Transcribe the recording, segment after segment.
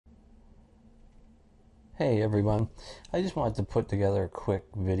Hey everyone, I just wanted to put together a quick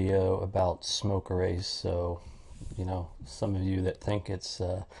video about Smokerase. So, some of you that think it's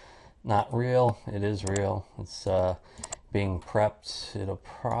not real, it is real. It's being prepped. It'll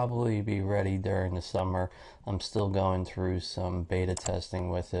probably be ready during the summer. I'm still going through some beta testing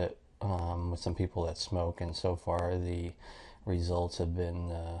with it with some people that smoke, and so far the results have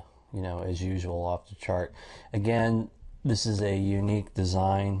been, as usual, off the chart. Again, this is a unique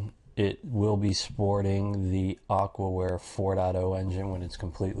design. It will be sporting the Aquaware 4.0 engine when it's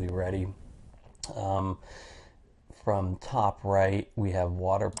completely ready. From top right, we have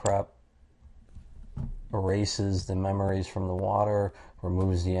water prep, erases the memories from the water,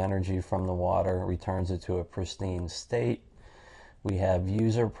 removes the energy from the water, returns it to a pristine state. We have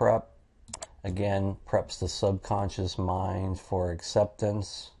user prep, again, preps the subconscious mind for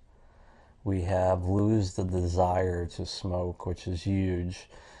acceptance. We have lose the desire to smoke, which is huge.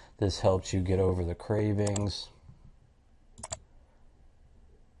 This helps you get over the cravings.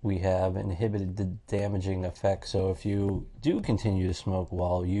 We have inhibited the damaging effects. So if you do continue to smoke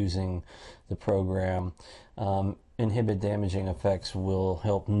while using the program, inhibit damaging effects will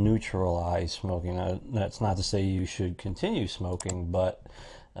help neutralize smoking. That's not to say you should continue smoking, but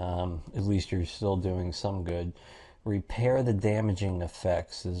at least you're still doing some good. Repair the damaging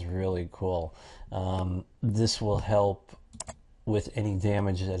effects is really cool. This will help with any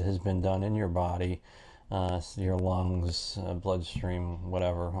damage that has been done in your body, your lungs, bloodstream,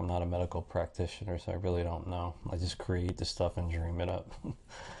 whatever. I'm not a medical practitioner, so I really don't know. I just create the stuff and dream it up.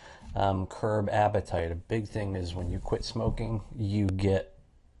 Curb appetite. A big thing is when you quit smoking, you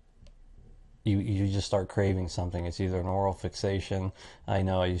just start craving something. It's either an oral fixation. I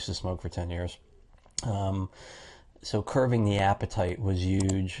know I used to smoke for 10 years. So curbing the appetite was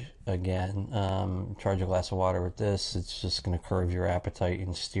huge. Again, charge a glass of water with this. It's just going to curb your appetite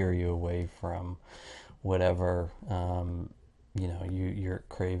and steer you away from whatever you're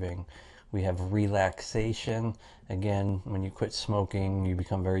craving. We have relaxation. Again, when you quit smoking, you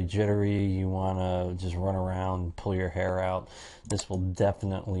become very jittery. You want to just run around, pull your hair out. This will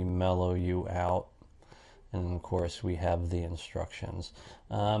definitely mellow you out. And of course, we have the instructions.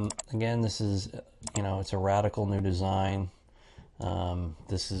 Again, this is, it's a radical new design.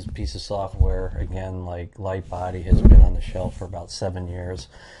 This is a piece of software, again, like Lightbody has been on the shelf for about 7 years.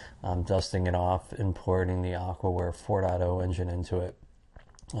 I'm dusting it off, importing the Aquaware 4.0 engine into it.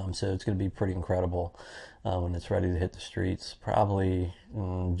 So it's going to be pretty incredible when it's ready to hit the streets, probably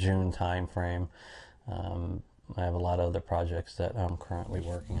in June time frame. I have a lot of other projects that I'm currently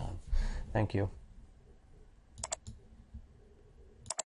working on. Thank you.